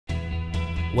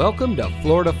Welcome to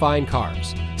Florida Fine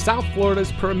Cars, South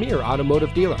Florida's premier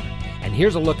automotive dealer. And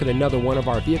here's a look at another one of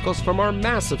our vehicles from our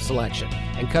massive selection,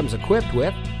 and comes equipped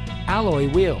with alloy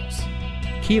wheels,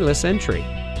 keyless entry,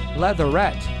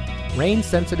 leatherette,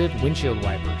 rain-sensitive windshield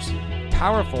wipers,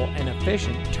 powerful and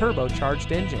efficient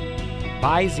turbocharged engine,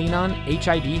 bi-xenon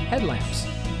HID headlamps,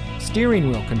 steering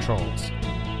wheel controls,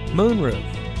 moonroof,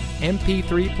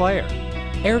 MP3 player,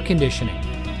 air conditioning,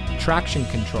 traction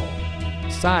control,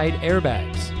 side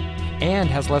airbags, and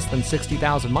has less than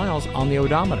 60,000 miles on the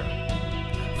odometer.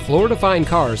 Florida Fine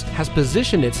Cars has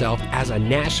positioned itself as a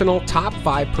national top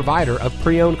 5 provider of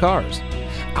pre-owned cars.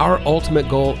 Our ultimate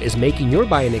goal is making your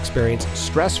buying experience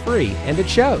stress-free, and it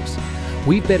shows.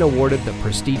 We've been awarded the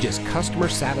prestigious Customer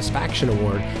Satisfaction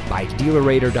Award by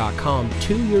DealerRater.com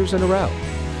 2 years in a row.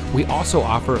 We also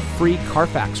offer free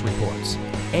Carfax reports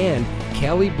and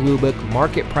Kelley Blue Book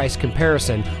market price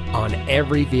comparison on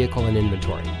every vehicle in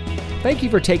inventory. Thank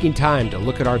you for taking time to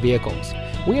look at our vehicles.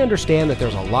 We understand that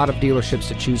there's a lot of dealerships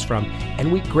to choose from,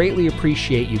 and we greatly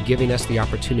appreciate you giving us the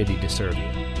opportunity to serve you.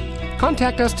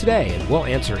 Contact us today and we'll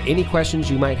answer any questions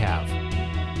you might have.